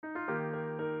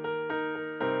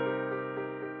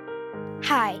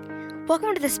Hi,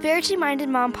 welcome to the Spiritually Minded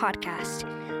Mom podcast,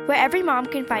 where every mom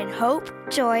can find hope,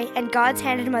 joy, and God's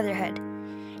hand in motherhood.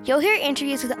 You'll hear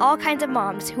interviews with all kinds of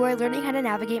moms who are learning how to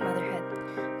navigate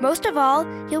motherhood. Most of all,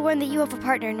 you'll learn that you have a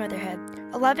partner in motherhood,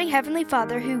 a loving Heavenly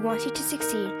Father who wants you to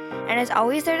succeed and is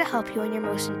always there to help you in your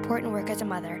most important work as a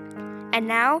mother. And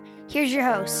now, here's your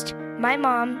host, my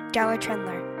mom, Darla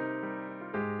Trendler.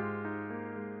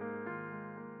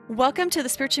 Welcome to the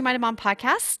Spiritually Minded Mom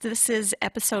podcast. This is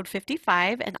episode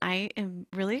 55, and I am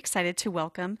really excited to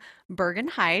welcome Bergen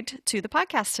Hyde to the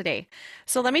podcast today.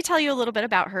 So let me tell you a little bit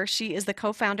about her. She is the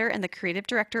co-founder and the creative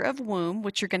director of Womb,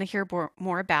 which you're going to hear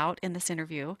more about in this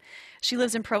interview. She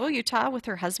lives in Provo, Utah with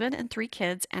her husband and 3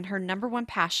 kids, and her number one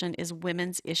passion is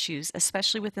women's issues,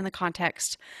 especially within the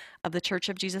context of the Church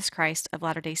of Jesus Christ of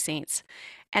Latter-day Saints.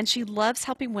 And she loves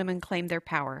helping women claim their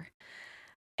power.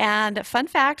 And fun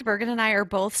fact, Bergen and I are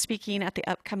both speaking at the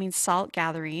upcoming SALT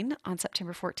gathering on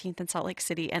September 14th in Salt Lake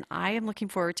City, and I am looking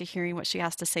forward to hearing what she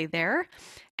has to say there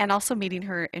and also meeting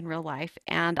her in real life.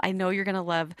 And I know you're going to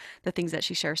love the things that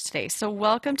she shares today. So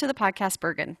welcome to the podcast,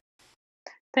 Bergen.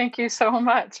 Thank you so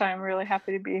much. I'm really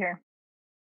happy to be here.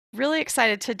 Really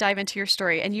excited to dive into your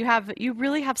story, and you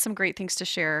really have some great things to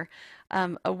share,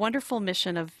 a wonderful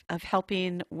mission of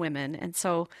helping women. And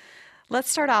so let's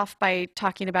start off by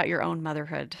talking about your own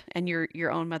motherhood and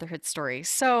your own motherhood story.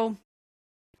 So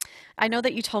I know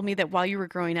that you told me that while you were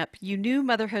growing up, you knew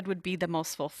motherhood would be the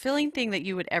most fulfilling thing that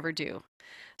you would ever do.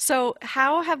 So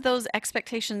how have those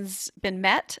expectations been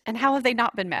met and how have they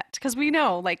not been met? Because we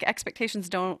know like things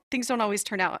don't always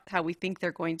turn out how we think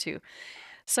they're going to.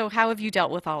 So how have you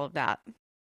dealt with all of that?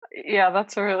 Yeah,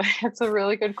 it's a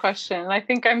really good question. And I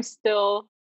think I'm still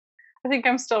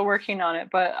working on it,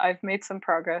 but I've made some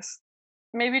progress.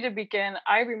 Maybe to begin,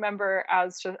 I remember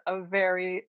as just a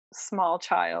very small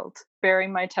child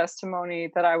bearing my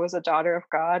testimony that I was a daughter of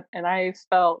God, and I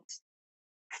felt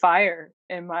fire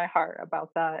in my heart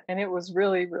about that, and it was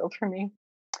really real for me.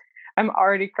 I'm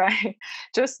already crying.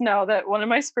 Just know that one of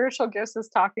my spiritual gifts is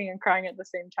talking and crying at the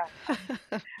same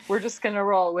time. We're just gonna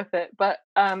roll with it. But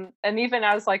and even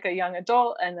as like a young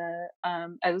adult and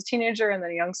as a teenager and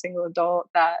then a young single adult,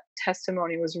 that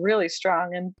testimony was really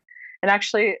strong. And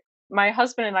actually, my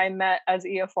husband and I met as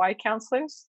EFY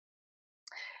counselors,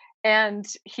 and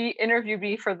he interviewed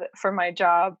me for my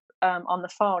job on the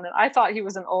phone. And I thought he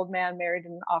was an old man married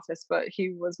in an office, but he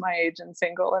was my age and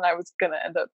single, and I was gonna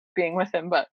end up being with him.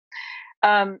 But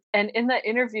and in the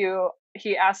interview,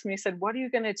 he asked me, he said, "What are you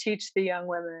going to teach the young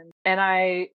women?" And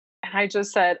I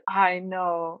just said, "I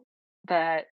know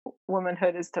that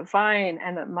womanhood is divine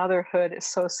and that motherhood is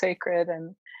so sacred,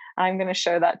 and I'm going to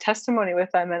share that testimony with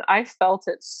them." And I felt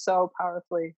it so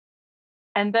powerfully.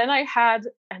 And then I had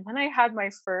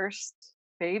my first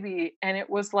baby, and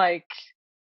it was like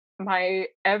my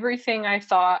everything I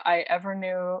thought I ever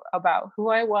knew about who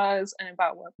I was and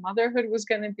about what motherhood was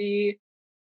going to be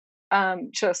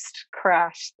just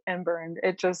crashed and burned.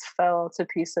 It just fell to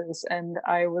pieces, and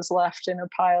I was left in a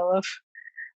pile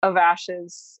of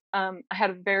ashes. I had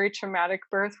a very traumatic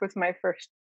birth with my first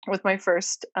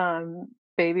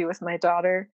baby with my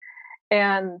daughter,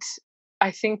 and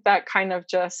I think that kind of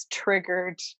just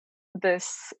triggered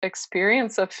this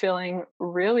experience of feeling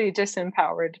really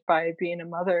disempowered by being a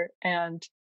mother, and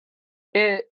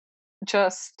it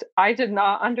just I did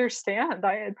not understand.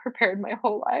 I had prepared my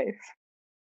whole life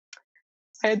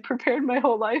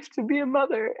to be a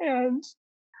mother, and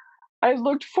I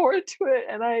looked forward to it,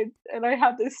 and I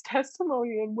had this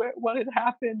testimony, and what had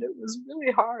happened. It was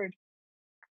really hard,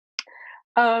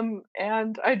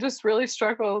 and I just really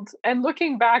struggled. And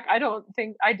looking back, I don't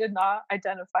think I did not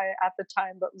identify it at the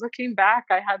time, but looking back,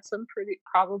 I had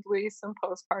probably some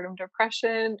postpartum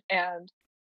depression, and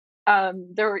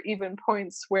there were even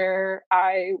points where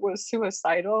I was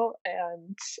suicidal,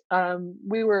 and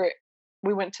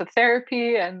we went to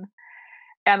therapy, and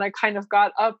I kind of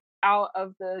got up out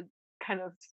of the kind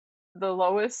of the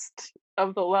lowest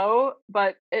of the low,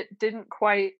 but it didn't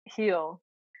quite heal.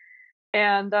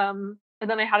 And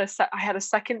then I had a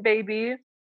second baby,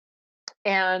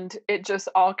 and it just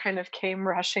all kind of came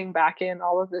rushing back in,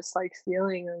 all of this like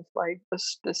feeling of like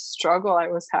this struggle I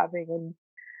was having.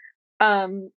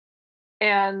 Um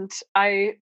and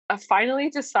I finally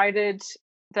decided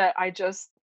that I just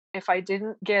if I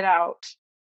didn't get out,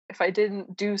 if I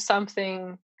didn't do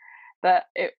something that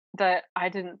I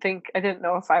didn't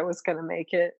know if I was gonna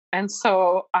make it. And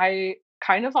so I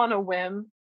kind of on a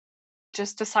whim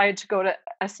just decided to go to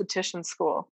esthetician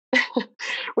school.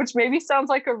 Which maybe sounds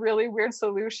like a really weird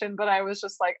solution, but I was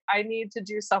just like, I need to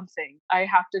do something. I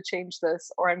have to change this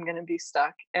or I'm gonna be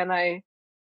stuck. And I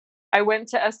went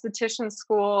to esthetician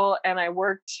school, and I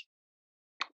worked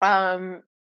um,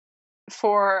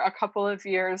 for a couple of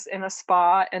years in a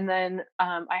spa, and then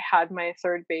I had my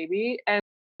third baby. And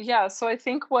yeah, so I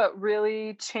think what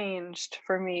really changed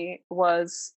for me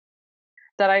was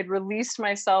that I'd released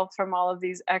myself from all of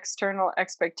these external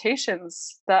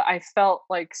expectations that I felt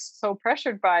like so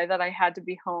pressured by, that I had to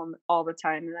be home all the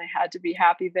time and I had to be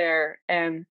happy there.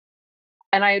 And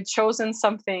I had chosen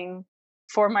something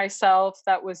for myself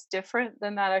that was different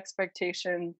than that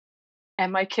expectation,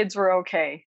 and my kids were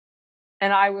okay,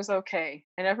 and I was okay,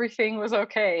 and everything was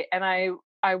okay. And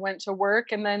I went to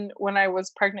work, and then when I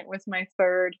was pregnant with my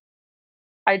third,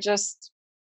 I just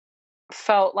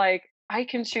felt like I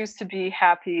can choose to be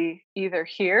happy either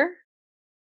here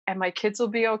and my kids will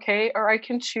be okay, or I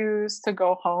can choose to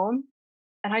go home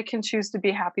and I can choose to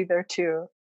be happy there too.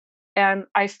 And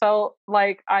I felt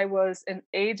like I was an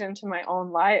agent in my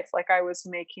own life, like I was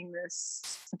making this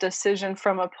decision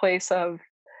from a place of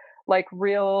like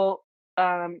real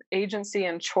agency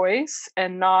and choice,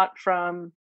 and not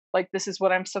from like this is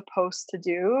what I'm supposed to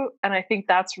do. And I think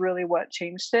that's really what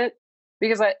changed it,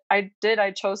 because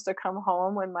I chose to come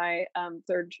home when my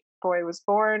third boy was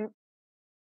born.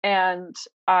 And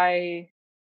I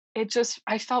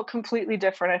felt completely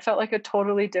different. I felt like a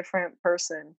totally different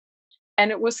person. And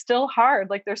it was still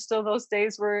hard. Like there's still those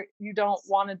days where you don't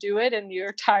want to do it and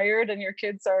you're tired and your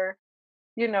kids are,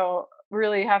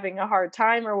 really having a hard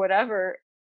time or whatever.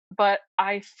 But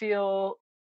I feel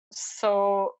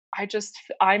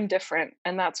I'm different,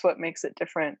 and that's what makes it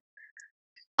different.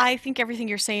 I think everything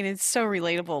you're saying is so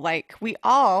relatable. Like, we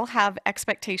all have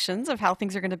expectations of how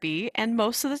things are going to be, and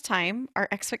most of the time, our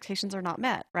expectations are not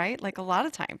met, right? Like, a lot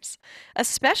of times,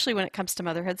 especially when it comes to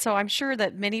motherhood. So, I'm sure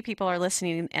that many people are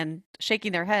listening and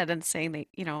shaking their head and saying that,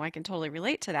 I can totally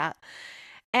relate to that.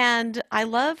 And I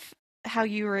love how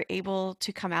you were able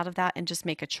to come out of that and just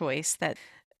make a choice that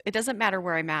it doesn't matter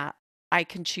where I'm at, I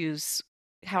can choose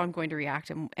how I'm going to react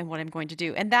and what I'm going to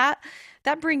do. And that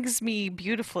brings me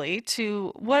beautifully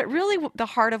to what really the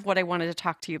heart of what I wanted to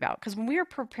talk to you about. Because when we were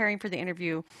preparing for the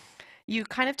interview, you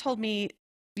kind of told me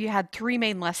you had three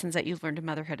main lessons that you've learned in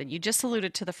motherhood, and you just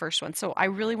alluded to the first one. So I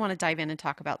really want to dive in and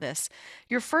talk about this.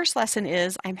 Your first lesson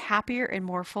is I'm happier and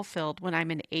more fulfilled when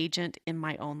I'm an agent in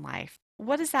my own life.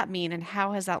 What does that mean, and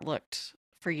how has that looked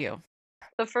for you?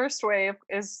 The first way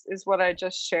is what I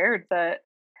just shared, that,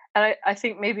 and I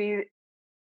think maybe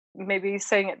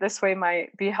saying it this way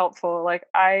might be helpful. Like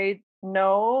I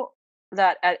know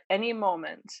that at any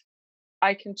moment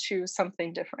I can choose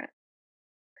something different.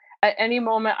 At any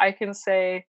moment I can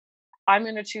say, I'm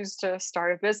going to choose to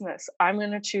start a business. I'm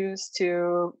going to choose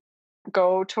to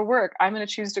go to work. I'm going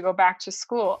to choose to go back to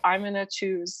school. I'm going to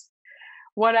choose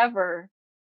whatever.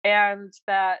 And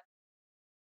that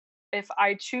if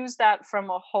I choose that from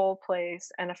a whole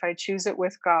place, and if I choose it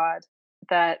with God,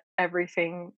 that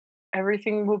everything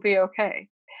will be okay.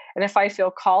 And if I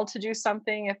feel called to do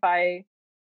something, if I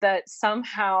that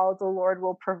somehow the Lord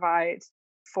will provide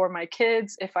for my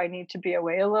kids if I need to be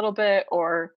away a little bit,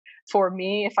 or for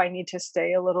me if I need to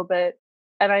stay a little bit.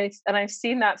 And I've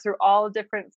seen that through all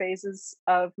different phases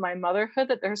of my motherhood,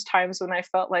 that there's times when I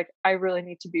felt like I really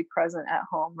need to be present at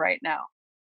home right now.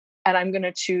 And I'm going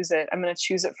to choose it. I'm going to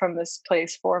choose it from this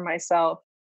place for myself,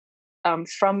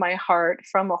 from my heart,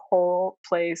 from a whole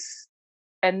place,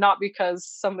 and not because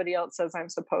somebody else says I'm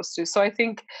supposed to. So I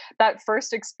think that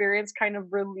first experience kind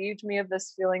of relieved me of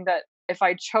this feeling that if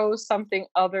I chose something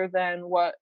other than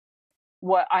what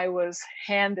I was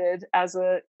handed as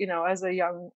a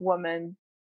young woman,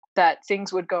 that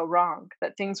things would go wrong,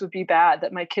 that things would be bad,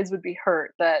 that my kids would be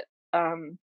hurt, that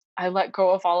I let go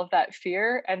of all of that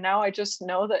fear. And now I just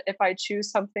know that if I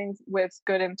choose something with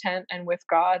good intent and with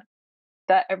God,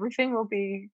 that everything will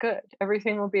be good.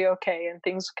 Everything will be okay, and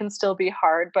things can still be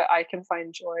hard, but I can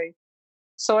find joy.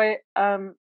 So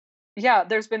yeah,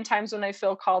 there's been times when I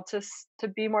feel called to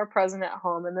be more present at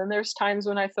home, and then there's times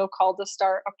when I feel called to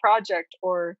start a project,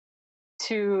 or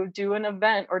to do an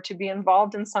event, or to be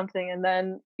involved in something, and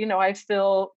then, I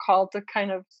feel called to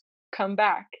kind of come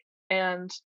back. And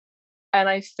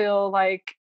I feel like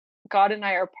God and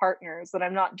I are partners, that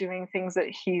I'm not doing things that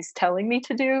he's telling me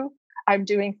to do. I'm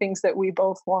doing things that we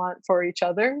both want for each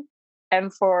other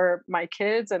and for my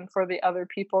kids and for the other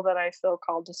people that I feel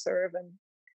called to serve.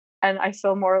 And I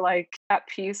feel more like at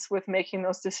peace with making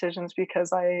those decisions,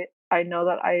 because I know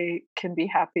that I can be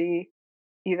happy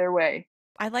either way.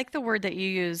 I like the word that you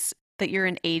use, that you're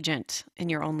an agent in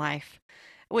your own life,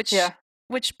 which Yeah.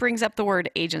 which brings up the word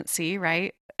agency,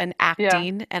 right? And Yeah.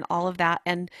 acting and all of that.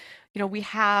 And we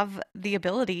have the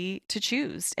ability to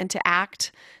choose and to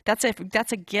act. That's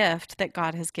a gift that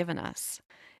God has given us.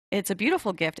 It's a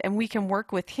beautiful gift, and we can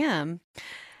work with him.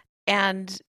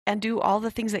 And and do all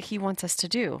the things that he wants us to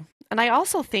do. And I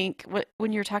also think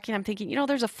when you're talking, I'm thinking,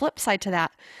 there's a flip side to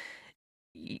that.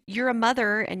 You're a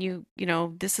mother and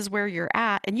this is where you're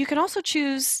at. And you can also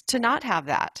choose to not have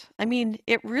that. I mean,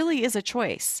 it really is a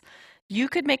choice. You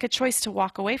could make a choice to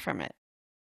walk away from it.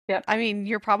 Yep. I mean,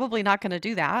 you're probably not going to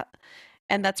do that.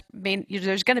 And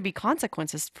there's going to be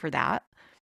consequences for that.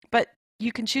 But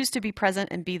you can choose to be present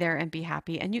and be there and be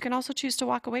happy. And you can also choose to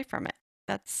walk away from it.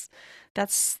 That's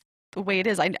the way it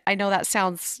is. I know that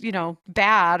sounds,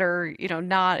 bad or,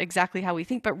 not exactly how we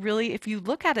think, but really, if you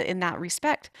look at it in that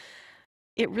respect,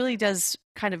 it really does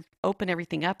kind of open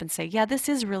everything up and say, yeah, this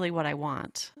is really what I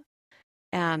want.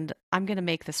 And I'm going to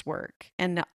make this work.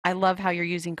 And I love how you're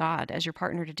using God as your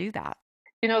partner to do that.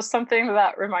 Something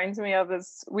that reminds me of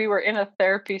is we were in a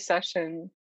therapy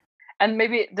session, and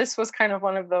maybe this was kind of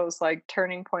one of those like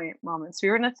turning point moments. We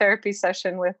were in a therapy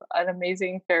session with an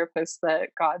amazing therapist that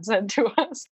God sent to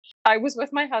us. I was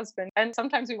with my husband, and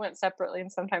sometimes we went separately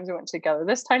and sometimes we went together.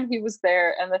 This time he was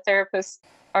there, and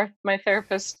my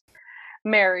therapist,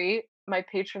 Mary, my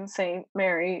patron saint,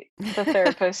 Mary, the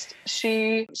therapist,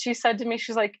 she said to me,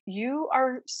 she's like, you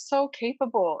are so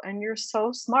capable and you're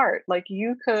so smart. Like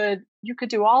you could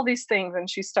do all these things. And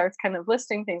she starts kind of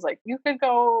listing things like, you could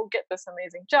go get this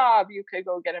amazing job. You could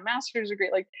go get a master's degree.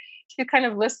 Like she's kind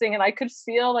of listing, and I could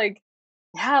feel like,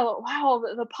 yeah, wow,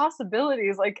 the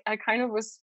possibilities. Like I kind of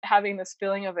was having this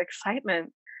feeling of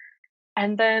excitement.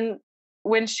 And then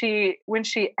when she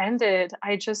ended,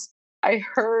 I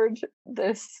heard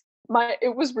this,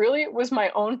 it was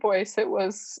my own voice. It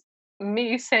was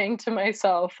me saying to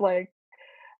myself, like,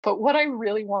 but what I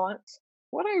really want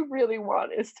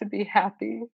is to be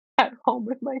happy at home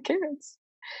with my kids.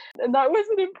 And that was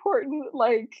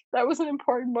an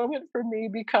important moment for me,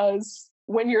 because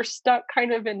when you're stuck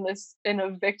kind of in a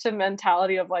victim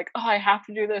mentality of like, oh, I have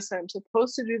to do this, I'm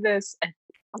supposed to do this, and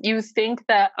you think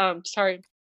that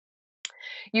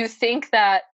you think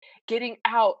that getting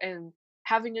out and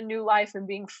having a new life and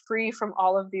being free from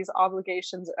all of these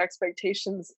obligations or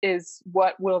expectations is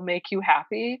what will make you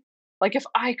happy. Like if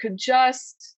I could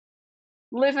just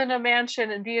live in a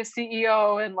mansion and be a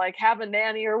CEO and like have a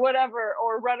nanny or whatever,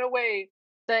 or run away,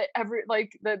 that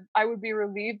I would be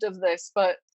relieved of this.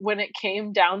 But when it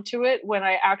came down to it, when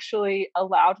I actually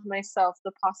allowed myself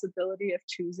the possibility of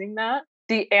choosing that,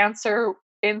 the answer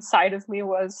inside of me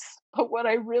was, but what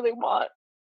I really want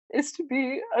is to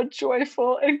be a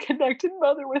joyful and connected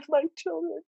mother with my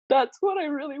children. That's what I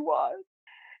really want.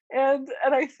 And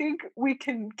I think we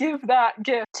can give that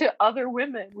gift to other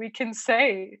women. We can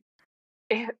say,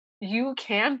 you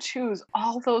can choose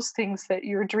all those things that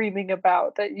you're dreaming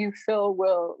about, that you feel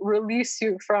will release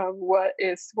you from what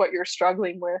you're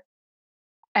struggling with.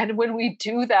 And when we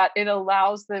do that, it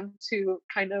allows them to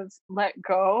kind of let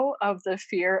go of the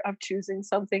fear of choosing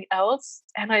something else.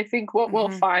 And I think what we'll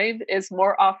Mm-hmm. find is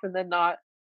more often than not,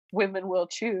 women will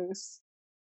choose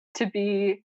to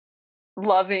be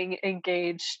loving,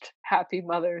 engaged, happy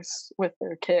mothers with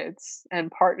their kids and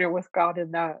partner with God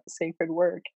in that sacred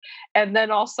work. And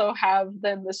then also have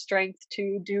then the strength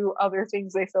to do other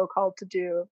things they feel called to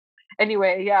do.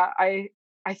 Anyway, yeah,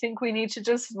 I think we need to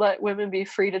just let women be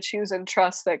free to choose and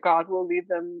trust that God will lead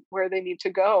them where they need to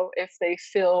go if they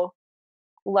feel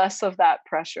less of that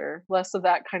pressure, less of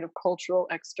that kind of cultural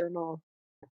external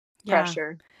Yeah.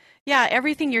 pressure. Yeah.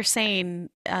 Everything you're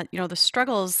saying, the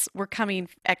struggles were coming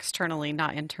externally,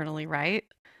 not internally, right?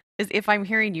 If I'm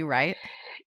hearing you right.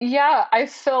 Yeah, I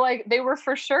feel like they were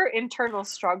for sure internal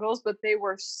struggles, but they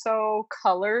were so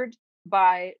colored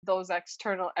by those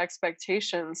external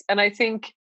expectations. And I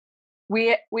think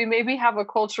we maybe have a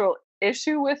cultural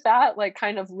issue with that, like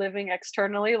kind of living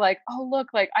externally, like, oh look,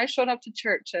 like I showed up to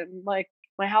church and like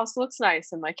my house looks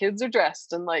nice and my kids are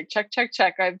dressed and like check check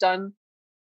check, I've done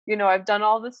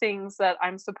all the things that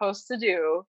I'm supposed to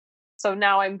do. So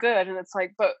now I'm good. And it's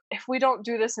like, but if we don't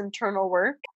do this internal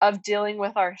work of dealing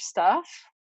with our stuff,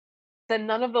 then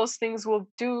none of those things will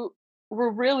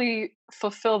really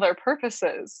fulfill their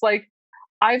purposes. Like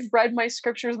I've read my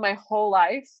scriptures my whole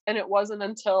life, and it wasn't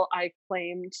until I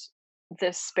claimed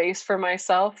this space for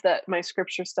myself that my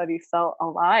scripture study felt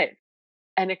alive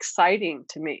and exciting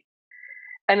to me.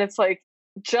 And it's like,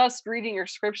 just reading your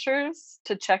scriptures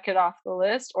to check it off the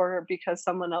list or because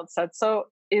someone else said so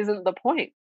isn't the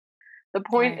point. The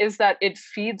point Right. is that it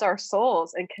feeds our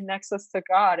souls and connects us to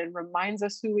God and reminds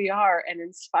us who we are and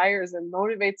inspires and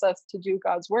motivates us to do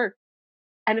God's work.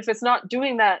 And if it's not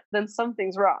doing that, then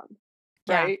something's wrong,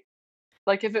 Yeah. right?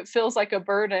 Like if it feels like a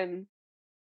burden,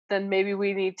 then maybe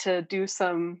we need to do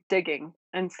some digging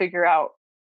and figure out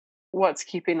what's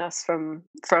keeping us from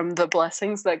the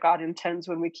blessings that God intends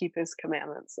when we keep his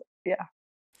commandments. Yeah.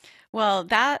 Well,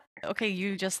 okay,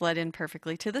 you just led in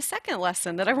perfectly to the second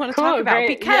lesson that I want to talk Cool, about,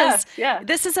 great. because Yes, yeah.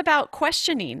 this is about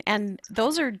questioning, and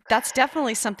that's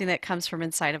definitely something that comes from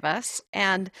inside of us.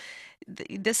 And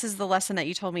this is the lesson that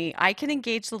you told me. I can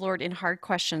engage the Lord in hard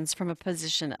questions from a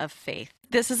position of faith.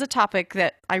 This is a topic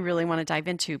that I really want to dive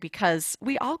into because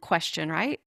we all question,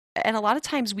 right? And a lot of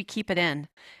times we keep it in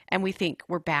and we think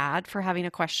we're bad for having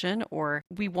a question, or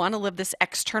we want to live this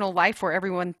external life where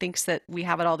everyone thinks that we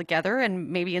have it all together and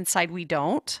maybe inside we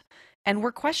don't. And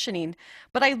we're questioning.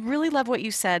 But I really love what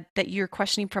you said, that you're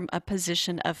questioning from a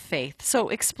position of faith. So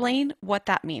explain what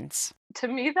that means. To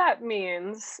me, that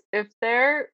means if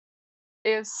there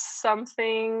is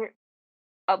something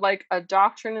like a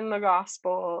doctrine in the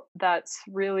gospel that's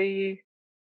really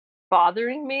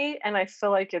bothering me and I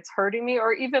feel like it's hurting me,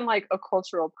 or even like a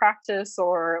cultural practice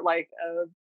or like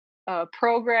a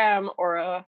program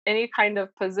or any kind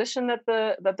of position that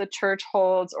the church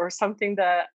holds, or something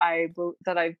that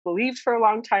that I've believed for a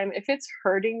long time, if it's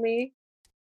hurting me,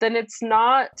 then it's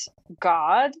not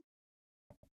God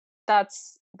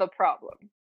that's the problem.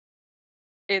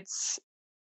 It's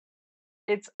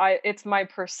it's my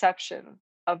perception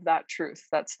of that truth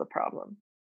that's the problem.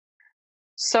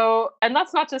 So, and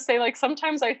that's not to say, like,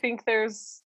 sometimes I think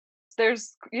there's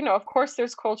of course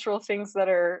there's cultural things that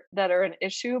are an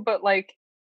issue, but like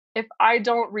if I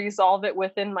don't resolve it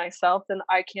within myself, then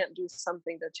I can't do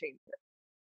something to change it.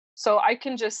 So I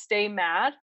can just stay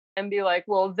mad and be like,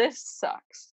 well, this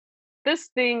sucks. This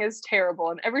thing is terrible.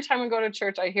 And every time I go to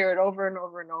church, I hear it over and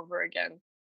over and over again.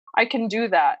 I can do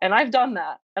that. And I've done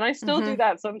that. And I still do Hmm.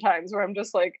 that sometimes where I'm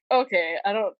just like, okay,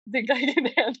 I don't think I can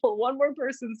handle one more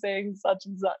person saying such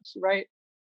and such, right?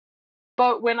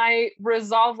 But when I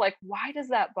resolve, like, why does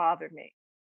that bother me?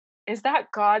 Is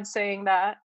that God saying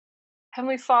that?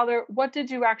 Heavenly Father, what did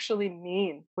you actually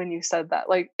mean when you said that?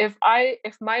 Like, if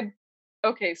my,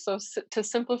 okay, so to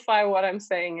simplify what I'm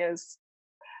saying is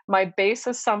my base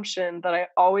assumption that I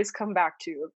always come back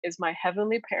to is my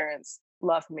heavenly parents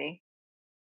love me.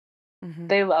 Hmm.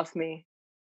 They love me.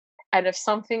 And if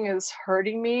something is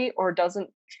hurting me or doesn't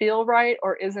feel right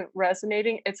or isn't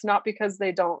resonating, it's not because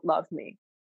they don't love me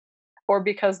or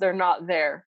because they're not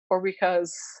there or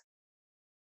because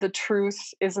the truth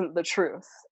isn't the truth.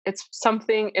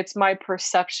 It's my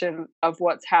perception of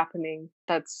what's happening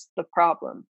that's the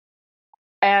problem.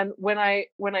 And when I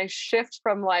shift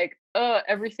from like,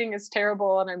 everything is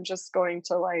terrible and I'm just going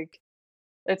to like,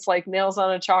 it's like nails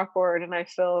on a chalkboard and I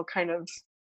feel kind of,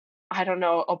 I don't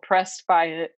know, oppressed by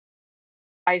it,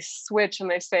 I switch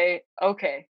and I say,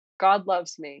 okay, God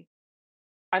loves me.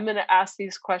 I'm going to ask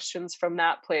these questions from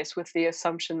that place with the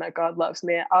assumption that God loves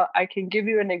me. I can give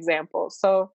you an example.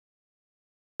 So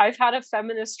I've had a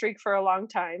feminist streak for a long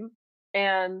time.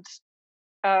 And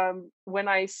when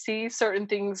I see certain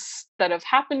things that have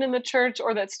happened in the church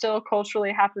or that still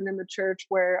culturally happen in the church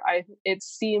where it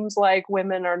seems like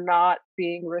women are not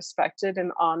being respected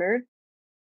and honored,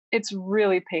 it's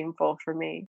really painful for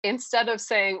me. Instead of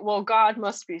saying, well, God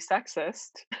must be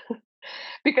sexist,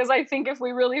 because I think if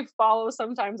we really follow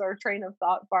sometimes our train of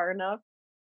thought far enough,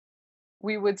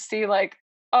 we would see like,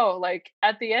 oh, like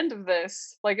at the end of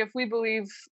this, like if we believe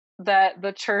that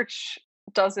the church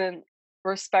doesn't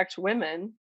respect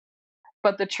women,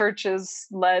 but the church is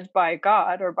led by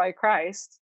God or by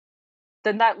Christ,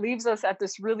 then that leaves us at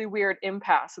this really weird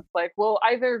impasse. It's like, well,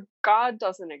 either God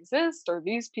doesn't exist, or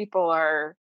these people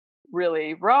are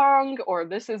really wrong, or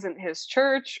this isn't his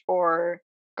church, or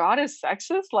God is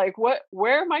sexist. Like,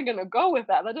 where am I going to go with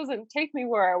that? That doesn't take me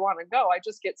where I want to go. I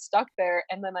just get stuck there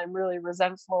and then I'm really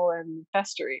resentful and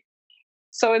festery.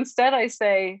 So instead, I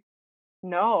say,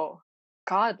 no,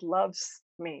 God loves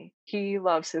me. He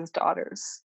loves his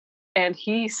daughters. And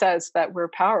he says that we're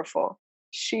powerful.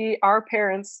 Our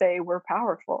parents say we're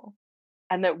powerful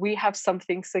and that we have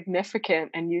something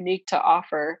significant and unique to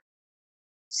offer.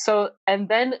 So, and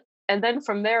then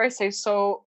from there I say,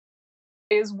 so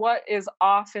is what is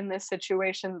off in this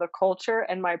situation the culture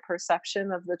and my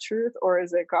perception of the truth, or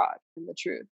is it God and the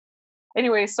truth?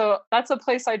 Anyway, so that's a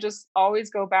place I just always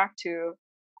go back to.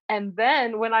 And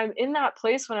then when I'm in that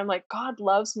place, when I'm like, God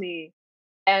loves me,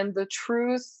 and the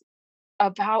truth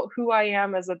about who I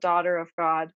am as a daughter of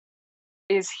God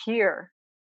is here.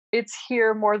 It's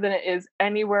here more than it is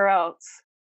anywhere else.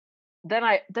 Then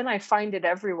I find it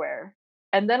everywhere.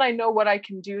 And then I know what I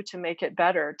can do to make it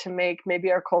better, to make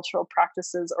maybe our cultural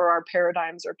practices or our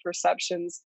paradigms or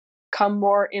perceptions come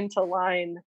more into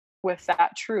line with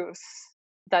that truth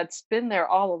that's been there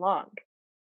all along.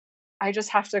 I just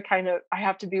have to I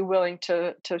have to be willing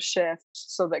to shift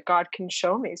so that God can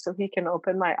show me, so he can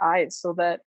open my eyes, so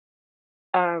that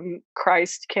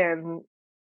Christ can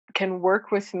can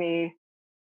work with me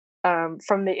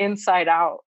from the inside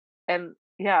out. And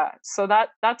yeah, so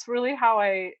that's really how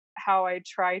I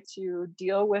try to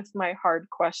deal with my hard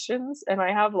questions, and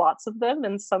I have lots of them,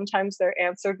 and sometimes they're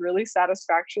answered really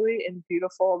satisfactorily in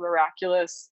beautiful,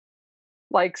 miraculous,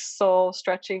 like soul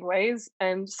stretching ways,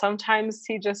 and sometimes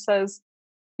he just says,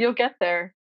 "You'll get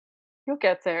there. You'll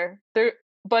get there."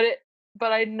 But it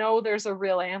but I know there's a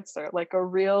real answer, like a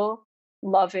real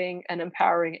loving and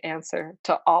empowering answer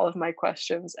to all of my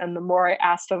questions, and the more I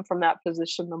ask them from that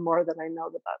position, the more that I know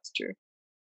that that's true.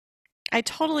 I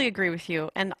totally agree with you.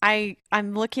 And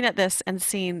I'm looking at this and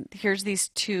seeing here's these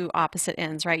two opposite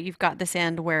ends, right? You've got this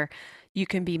end where you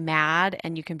can be mad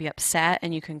and you can be upset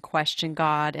and you can question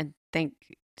God and think,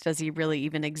 does he really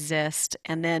even exist?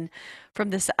 And then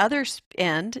from this other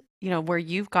end, where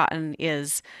you've gotten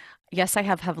is, yes, I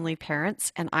have heavenly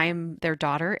parents and I'm their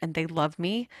daughter and they love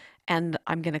me and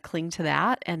I'm going to cling to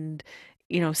that and,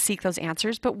 seek those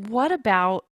answers. But what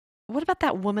about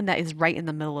that woman that is right in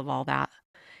the middle of all that?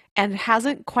 And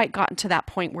hasn't quite gotten to that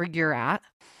point where you're at,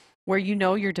 where you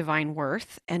know your divine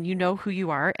worth and you know who you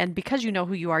are, and because you know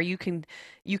who you are, you can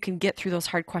get through those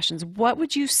hard questions. What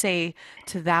would you say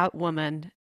to that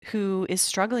woman who is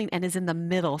struggling and is in the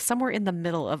middle, somewhere in the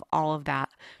middle of all of that,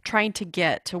 trying to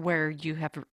get to where you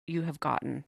have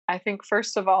gotten? I think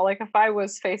first of all, like if I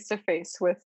was face to face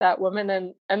with that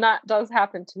woman, and that does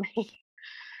happen to me,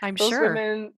 I'm those sure.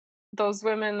 women those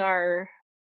women are,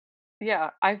 yeah,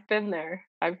 I've been there.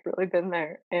 I've really been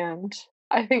there. And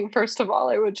I think first of all,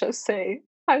 I would just say,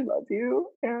 I love you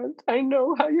and I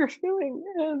know how you're feeling,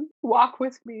 and walk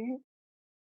with me.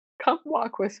 Come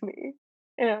walk with me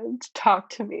and talk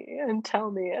to me and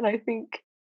tell me. And I think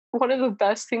one of the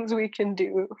best things we can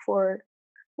do for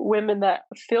women that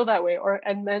feel that way, or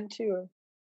and men too,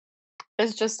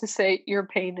 is just to say your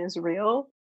pain is real.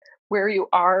 Where you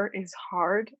are is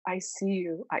hard. I see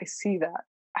you. I see that.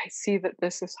 I see that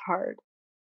this is hard.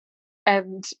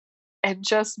 And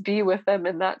just be with them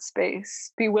in that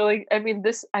space. Be willing. I mean,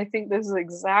 this I think this is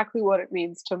exactly what it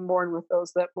means to mourn with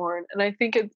those that mourn. And I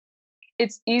think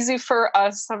it's easy for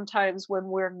us sometimes when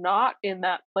we're not in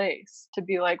that place to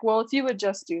be like, well, if you would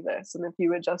just do this and if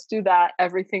you would just do that,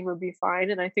 everything would be fine.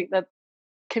 And I think that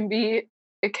can be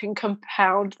it can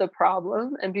compound the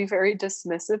problem and be very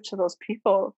dismissive to those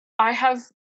people. I have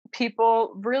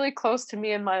people really close to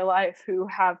me in my life who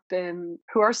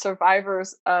are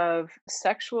survivors of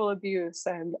sexual abuse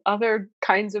and other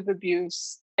kinds of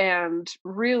abuse and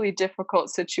really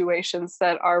difficult situations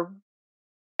that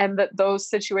those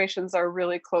situations are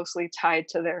really closely tied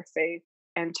to their faith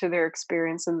and to their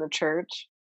experience in the church.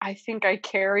 I think I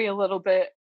carry a little bit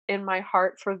in my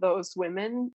heart for those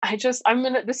women.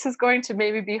 This is going to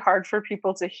maybe be hard for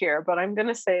people to hear, but I'm going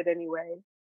to say it anyway.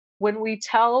 When we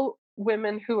tell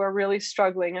women who are really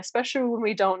struggling, especially when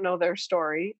we don't know their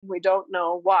story, we don't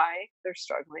know why they're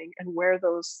struggling and where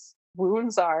those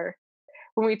wounds are,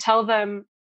 when we tell them,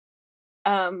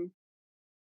 um,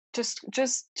 just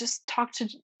talk to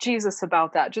Jesus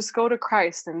about that. Just go to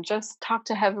Christ and just talk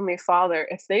to Heavenly Father.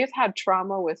 If they've had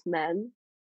trauma with men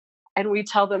and we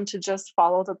tell them to just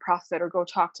follow the prophet or go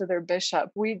talk to their bishop,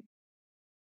 we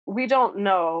don't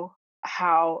know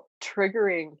how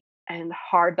triggering and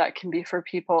hard that can be for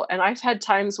people. And I've had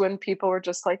times when people were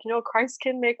just like, Christ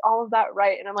can make all of that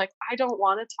right. And I'm like, I don't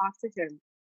want to talk to him.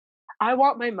 I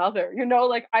want my mother.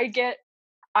 Like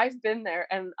I've been there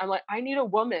and I'm like, I need a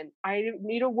woman. I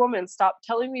need a woman. Stop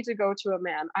telling me to go to a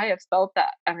man. I have felt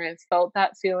that and I have felt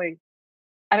that feeling.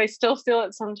 And I still feel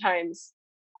it sometimes.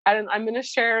 And I'm going to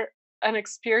share an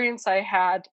experience I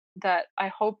had that I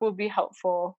hope will be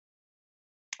helpful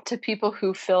to people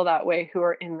who feel that way, who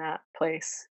are in that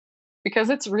place,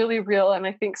 because it's really real. And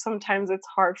I think sometimes it's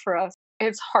hard for us.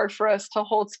 It's hard for us to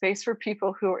hold space for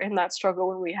people who are in that struggle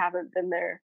when we haven't been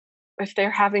there. If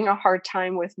they're having a hard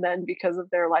time with men because of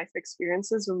their life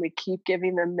experiences, when we keep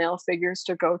giving them male figures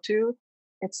to go to,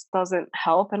 it doesn't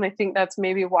help. And I think that's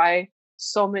maybe why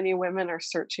so many women are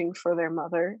searching for their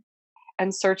mother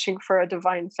and searching for a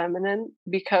divine feminine,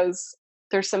 because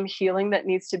there's some healing that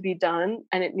needs to be done.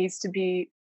 And we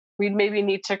maybe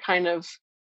need to kind of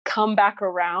come back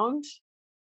around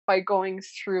by going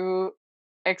through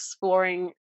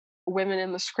exploring women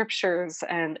in the scriptures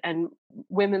and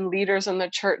women leaders in the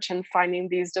church and finding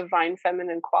these divine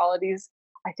feminine qualities.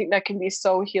 I think that can be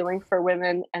so healing for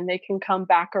women, and they can come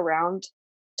back around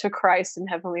to Christ and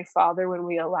Heavenly Father when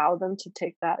we allow them to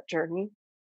take that journey.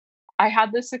 I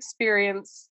had this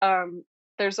experience.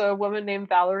 There's a woman named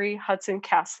Valerie Hudson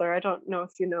Castler. I don't know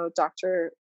if you know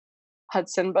Dr.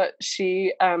 Hudson, but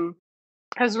she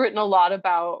has written a lot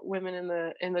about women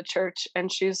in the church,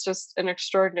 and she's just an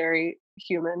extraordinary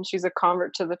human. She's a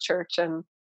convert to the church, and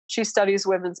she studies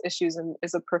women's issues and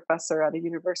is a professor at a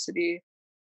university.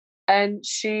 And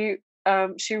she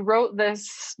wrote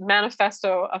this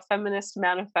manifesto, a feminist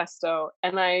manifesto,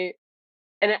 and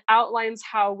it outlines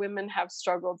how women have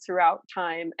struggled throughout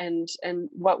time, and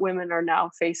what women are now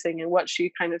facing, and what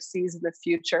she kind of sees in the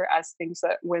future as things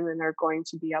that women are going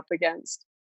to be up against.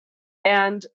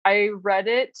 And I read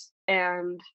it,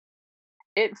 and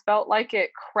it felt like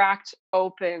it cracked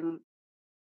open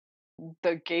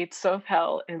the gates of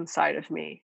hell inside of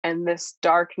me, and this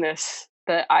darkness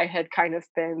that I had kind of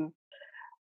been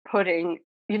putting,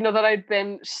 that I'd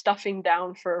been stuffing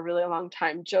down for a really long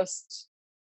time, just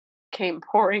came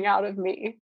pouring out of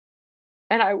me.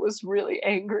 And I was really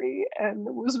angry and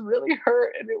was really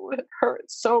hurt, and it would hurt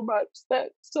so much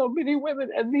that so many women,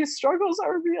 and these struggles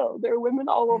are real. There are women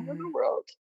all over the Mhm. world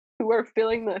who are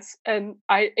feeling this, and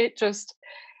it just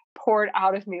poured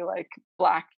out of me like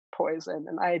black poison,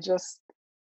 and I just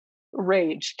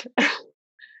raged.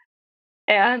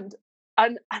 and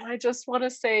and I just want to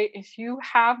say, if you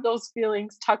have those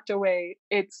feelings tucked away,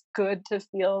 it's good to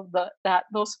feel that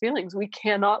those feelings. We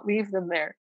cannot leave them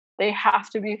there. They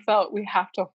have to be felt. We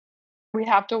have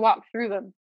to walk through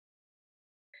them.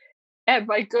 And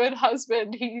my good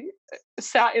husband, he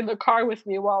sat in the car with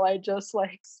me while I just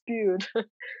like spewed,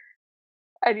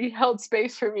 and he held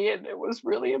space for me, and it was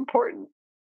really important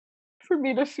for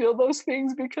me to feel those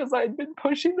things because I'd been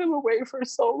pushing them away for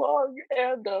so long,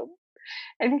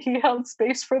 and he held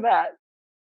space for that,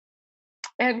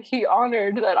 and he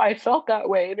honored that I felt that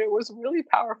way, and it was really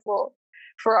powerful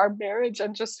for our marriage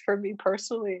and just for me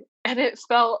personally. And it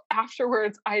felt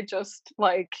afterwards, I just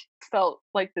like felt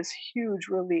like this huge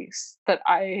release that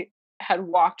I had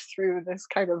walked through this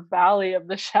kind of valley of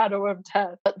the shadow of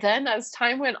death. But then as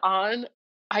time went on,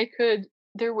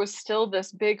 there was still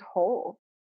this big hole.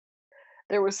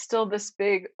 There was still this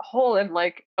big hole, and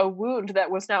like a wound that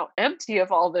was now empty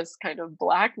of all this kind of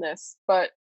blackness,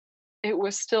 but it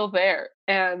was still there.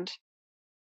 And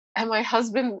my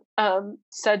husband,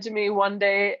 said to me one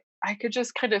day, I could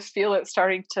just kind of feel it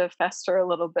starting to fester a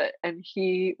little bit, and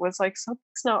he was like,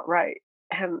 "Something's not right."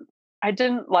 And I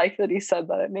didn't like that he said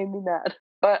that, it made me mad.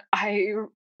 But I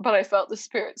felt the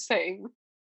Spirit saying,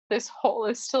 "This hole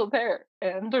is still there,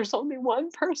 and there's only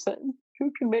one person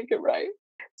who can make it right."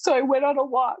 So I went on a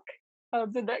walk,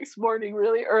 the next morning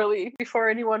really early before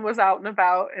anyone was out and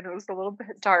about, and it was a little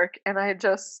bit dark, and I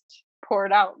just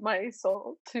poured out my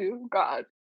soul to God,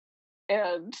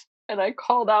 and I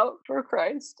called out for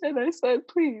Christ, and I said,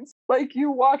 "Please, like, you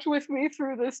watch with me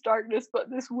through this darkness, but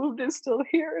this wound is still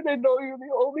here, and I know you're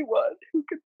the only one who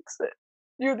can fix it.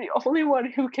 You're the only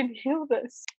one who can heal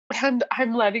this, and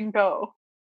I'm letting go.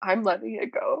 I'm letting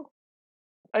it go.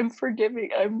 I'm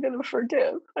forgiving. I'm gonna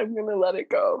forgive. I'm gonna let it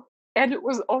go." And it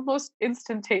was almost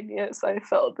instantaneous. I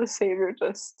felt the Savior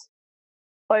just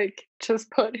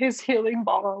put his healing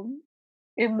balm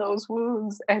in those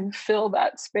wounds and fill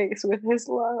that space with his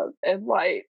love and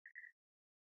light.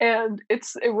 And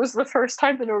it was the first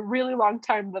time in a really long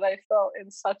time that I felt in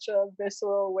such a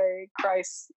visceral way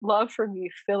Christ's love for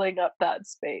me filling up that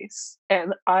space.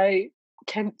 And I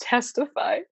can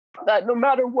testify that no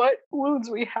matter what wounds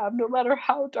we have, no matter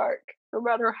how dark, no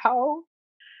matter how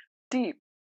deep,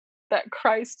 that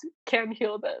Christ can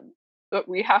heal them. But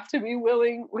we have to be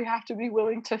willing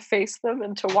to face them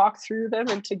and to walk through them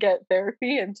and to get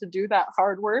therapy and to do that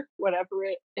hard work, whatever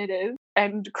it is.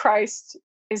 And Christ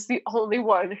is the only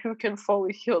one who can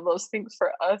fully heal those things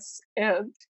for us.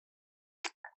 And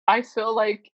I feel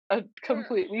like a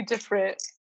completely different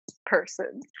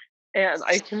person. And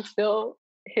I can feel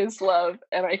his love,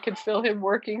 and I can feel him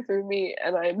working through me.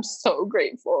 And I'm so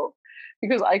grateful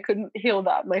because I couldn't heal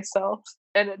that myself.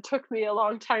 And it took me a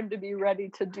long time to be ready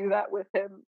to do that with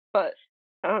him. But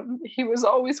he was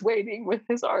always waiting with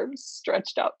his arms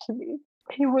stretched out to me.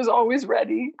 He was always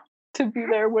ready to be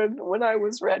there when I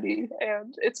was ready.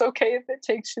 And it's okay if it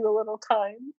takes you a little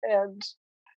time. And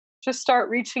just start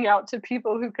reaching out to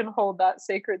people who can hold that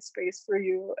sacred space for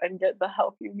you and get the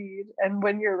help you need. And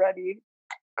when you're ready,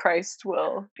 Christ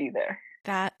will be there.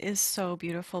 That is so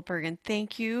beautiful, Bergen.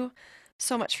 Thank you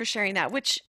so much for sharing that.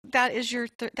 That is your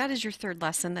third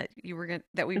lesson that we were going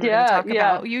to Yeah, talk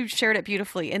yeah. about. You shared it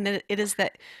beautifully, and then it is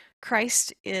that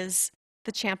Christ is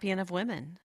the champion of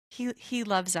women. He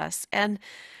loves us, and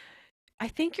I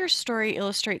think your story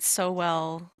illustrates so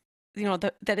well,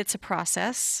 that it's a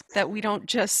process, that we don't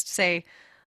just say,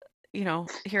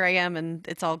 here I am and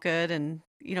it's all good. And,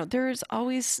 there's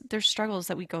struggles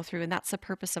that we go through, and that's the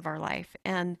purpose of our life.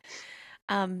 And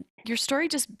your story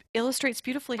just illustrates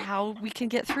beautifully how we can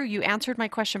get through. You answered my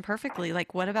question perfectly.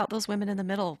 Like, what about those women in the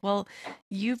middle? Well,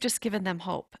 you've just given them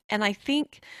hope. And I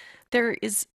think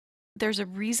there's a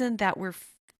reason that we're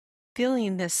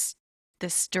feeling this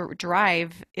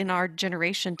drive in our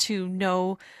generation to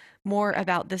know more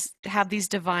about this, have these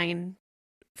divine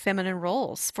feminine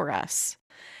roles for us.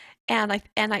 And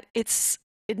it's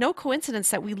no coincidence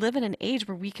that we live in an age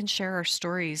where we can share our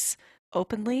stories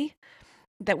openly,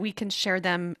 that we can share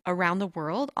them around the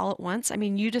world all at once. I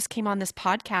mean, you just came on this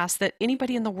podcast that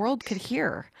anybody in the world could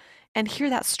hear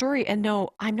that story and know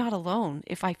I'm not alone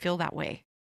if I feel that way.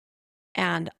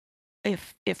 And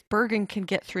if Bergen can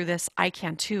get through this, I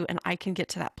can too, and I can get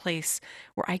to that place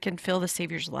where I can feel the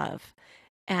Savior's love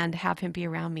and have him be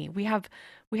around me. We have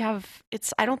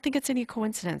it's I don't think it's any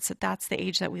coincidence that that's the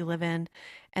age that we live in,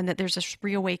 and that there's this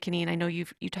reawakening. I know you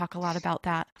talk a lot about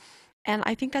that. And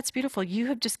I think that's beautiful. You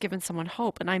have just given someone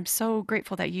hope, and I'm so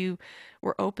grateful that you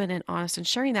were open and honest in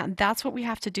sharing that. And that's what we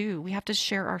have to do. We have to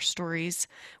share our stories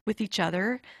with each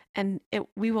other, and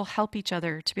we will help each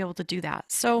other to be able to do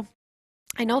that. So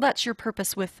I know that's your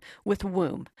purpose with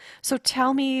Womb. So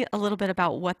tell me a little bit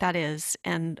about what that is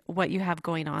and what you have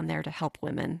going on there to help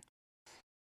women.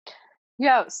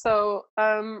 Yeah, so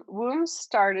Womb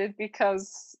started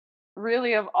because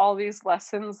really of all these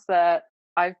lessons that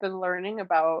I've been learning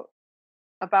about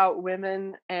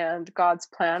women and God's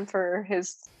plan for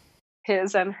his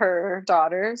and her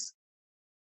daughters.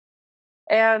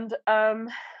 And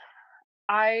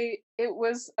it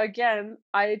was, again,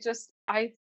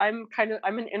 I'm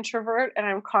an introvert, and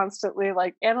I'm constantly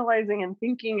like analyzing and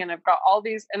thinking, and I've got all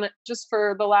these, and just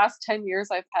for the last 10 years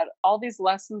I've had all these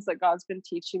lessons that God's been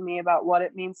teaching me about what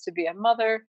it means to be a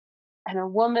mother and a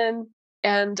woman,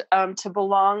 and to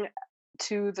belong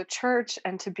to the church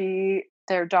and to be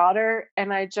their daughter.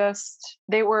 And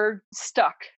they were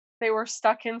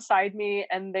stuck inside me,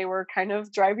 and they were kind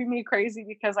of driving me crazy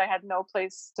because I had no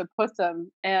place to put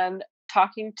them. And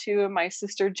talking to my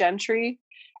sister Gentry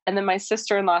and then my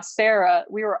sister-in-law Sarah,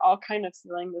 we were all kind of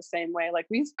feeling the same way. Like,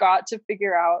 we've got to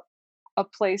figure out a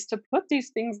place to put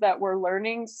these things that we're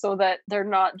learning so that they're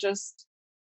not just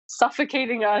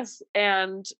suffocating us,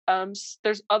 and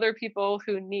there's other people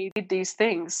who need these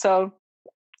things. So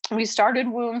we started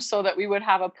Womb so that we would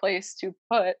have a place to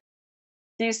put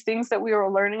these things that we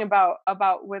were learning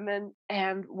about women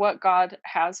and what God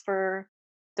has for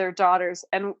their daughters.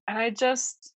 And I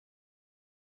just,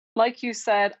 like you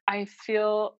said, I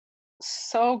feel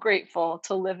so grateful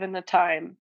to live in a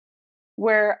time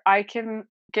where I can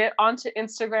get onto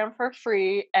Instagram for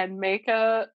free and make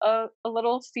a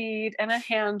little feed and a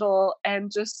handle and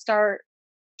just start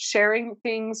sharing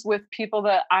things with people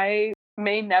that I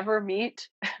may never meet.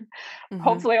 Mm-hmm.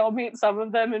 Hopefully I'll meet some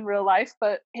of them in real life,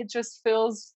 but it just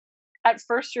feels, at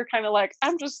first you're kind of like,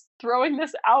 I'm just throwing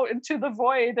this out into the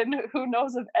void, and who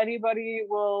knows if anybody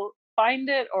will find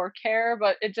it or care.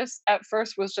 But it just at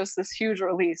first was just this huge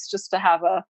release, just to have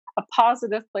a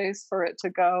positive place for it to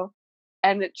go,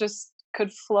 and it just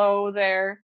could flow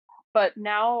there. But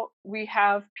now we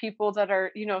have people that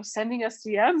are, sending us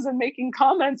DMs and making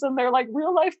comments, and they're like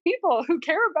real life people who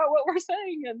care about what we're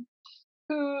saying and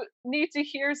who need to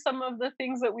hear some of the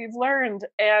things that we've learned.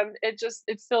 And it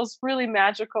feels really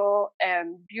magical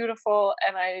and beautiful.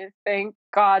 And I thank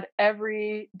God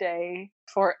every day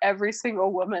for every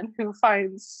single woman who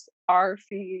finds our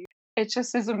feed. It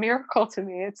just is a miracle to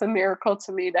me. It's a miracle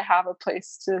to me to have a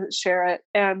place to share it.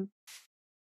 And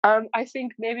I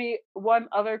think maybe one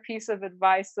other piece of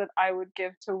advice that I would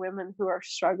give to women who are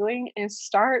struggling is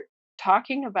start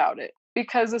talking about it.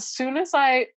 Because as soon as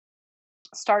I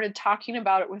started talking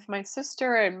about it with my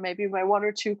sister and maybe my one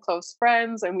or two close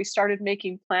friends, and we started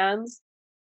making plans,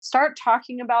 start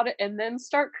talking about it, and then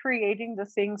start creating the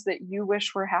things that you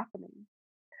wish were happening.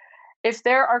 If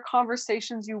there are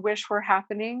conversations you wish were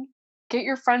happening, get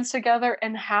your friends together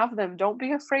and have them. Don't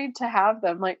be afraid to have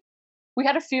them. Like, we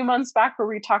had a few months back where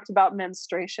we talked about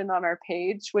menstruation on our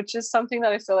page, which is something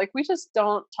that I feel like we just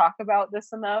don't talk about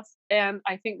this enough. And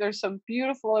I think there's some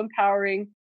beautiful, empowering,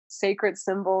 sacred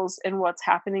symbols in what's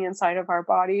happening inside of our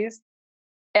bodies.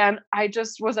 And I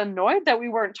just was annoyed that we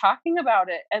weren't talking about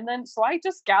it. And then, so I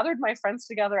just gathered my friends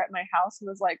together at my house and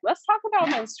was like, let's talk about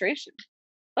menstruation.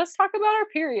 Let's talk about our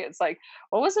periods. Like,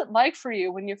 what was it like for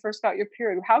you when you first got your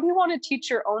period? How do you want to teach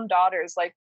your own daughters?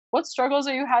 Like, what struggles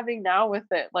are you having now with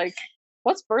it? Like,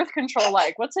 what's birth control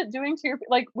like? What's it doing to your,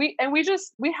 like, we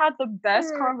had the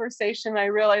best conversation. I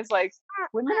realized, like,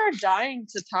 women are dying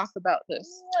to talk about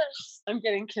this. I'm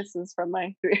getting kisses from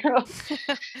my 3-year-old.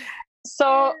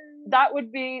 So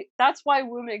that's why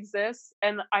Womb exists.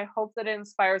 And I hope that it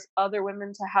inspires other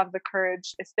women to have the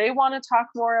courage. If they want to talk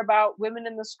more about women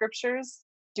in the scriptures,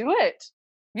 do it.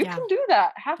 You can do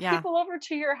that. Have people over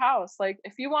to your house. Like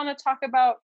if you want to talk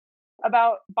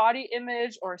about body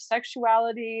image or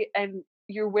sexuality and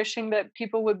you're wishing that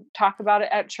people would talk about it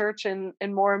at church in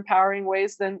more empowering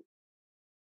ways, then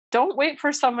don't wait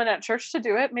for someone at church to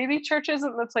do it. Maybe church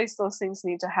isn't the place those things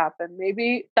need to happen.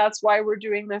 Maybe that's why we're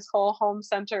doing this whole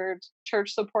home-centered,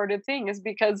 church-supported thing, is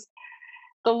because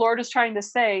the Lord is trying to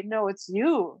say, no, it's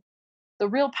you. The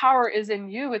real power is in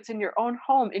you. It's in your own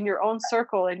home, in your own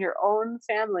circle, in your own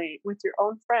family, with your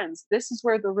own friends. This is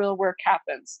where the real work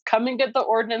happens. Come and get the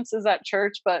ordinances at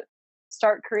church, but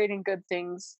start creating good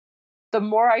things. The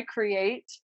more I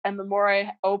create and the more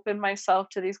I open myself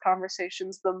to these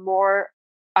conversations, the more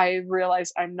I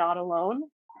realize I'm not alone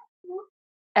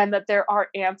and that there are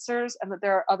answers and that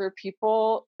there are other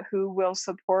people who will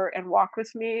support and walk with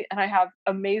me. And I have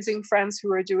amazing friends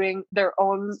who are doing their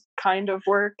own kind of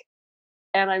work.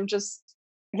 And I'm just,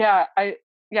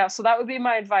 so that would be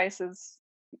my advice, is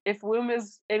if Womb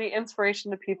is any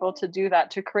inspiration to people to do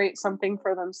that, to create something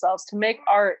for themselves, to make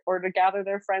art or to gather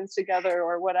their friends together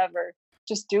or whatever,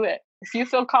 just do it. If you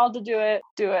feel called to do it,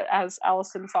 as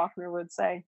Allison Faulkner would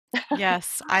say.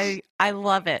 Yes, I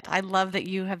love it. I love that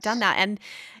you have done that.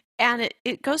 And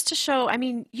it goes to show, I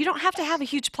mean, you don't have to have a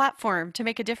huge platform to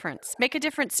make a difference. Make a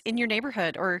difference in your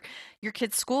neighborhood or your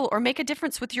kid's school, or make a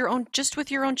difference with your own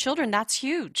children. That's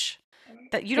huge.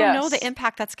 That you don't know the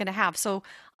impact that's going to have. So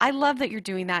I love that you're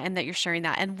doing that and that you're sharing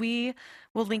that. And we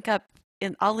will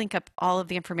I'll link up all of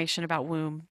the information about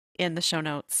Womb in the show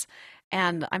notes.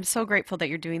 And I'm so grateful that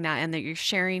you're doing that and that you're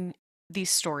sharing these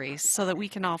stories so that we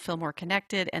can all feel more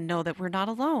connected and know that we're not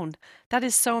alone. That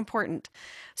is so important.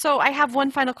 So I have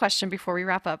one final question before we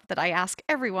wrap up that I ask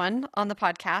everyone on the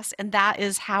podcast, and that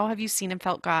is, how have you seen and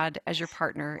felt God as your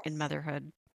partner in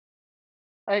motherhood?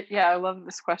 I love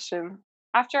this question.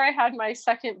 After I had my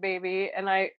second baby and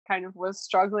I kind of was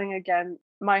struggling again,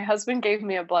 my husband gave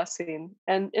me a blessing.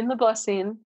 And in the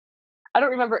blessing, I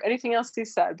don't remember anything else he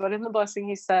said, but in the blessing,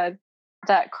 he said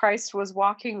that Christ was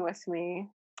walking with me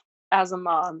as a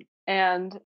mom,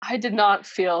 and I did not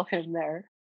feel him there.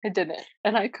 I didn't,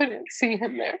 and I couldn't see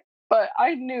him there. But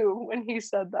I knew when he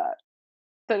said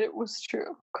that it was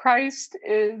true. Christ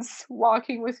is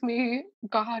walking with me.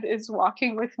 God is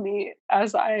walking with me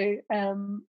as I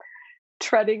am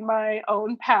treading my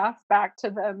own path back to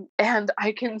them. And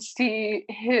I can see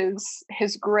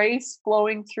his grace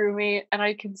flowing through me, and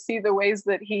I can see the ways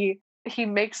that he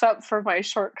makes up for my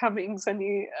shortcomings, and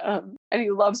he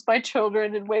loves my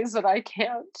children in ways that I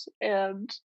can't. And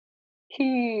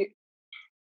he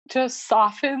just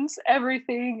softens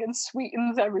everything and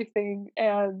sweetens everything,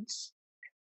 and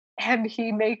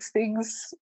he makes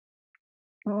things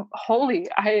holy.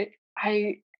 I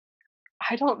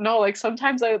don't know, like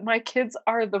sometimes my kids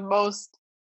are the most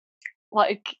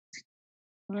like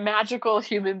magical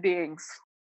human beings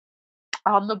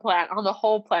on the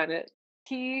whole planet.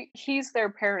 He's their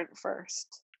parent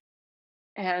first,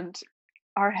 and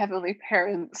our heavenly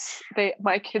parents,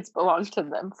 my kids belong to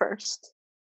them first.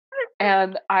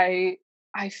 And I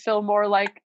feel more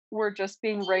like we're just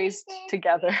being raised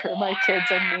together, my kids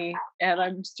and me. And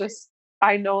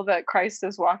I know that Christ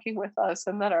is walking with us,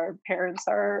 and that our parents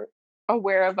are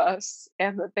aware of us,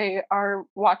 and that they are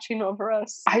watching over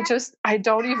us. I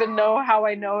don't even know how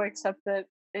I know, except that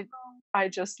I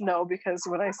just know, because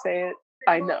when I say it,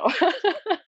 I know.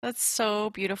 That's so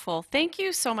beautiful. Thank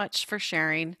you so much for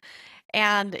sharing.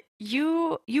 And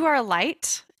you are a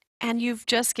light, and you've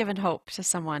just given hope to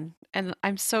someone. And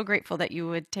I'm so grateful that you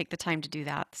would take the time to do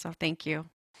that. So thank you.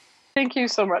 Thank you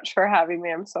so much for having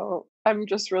me. I'm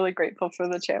just really grateful for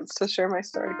the chance to share my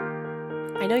story.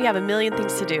 I know you have a million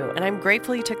things to do, and I'm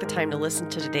grateful you took the time to listen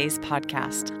to today's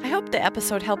podcast. I hope the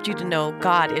episode helped you to know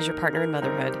God is your partner in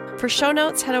motherhood. For show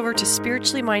notes, head over to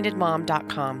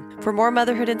spirituallymindedmom.com. For more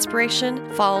motherhood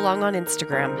inspiration, follow along on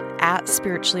Instagram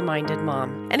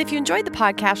 @spirituallymindedmom. And if you enjoyed the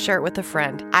podcast, share it with a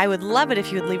friend. I would love it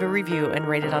if you would leave a review and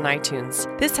rate it on iTunes.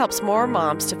 This helps more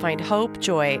moms to find hope,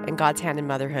 joy, and God's hand in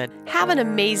motherhood. Have an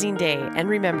amazing day, and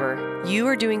remember, you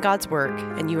are doing God's work,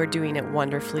 and you are doing it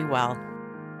wonderfully well.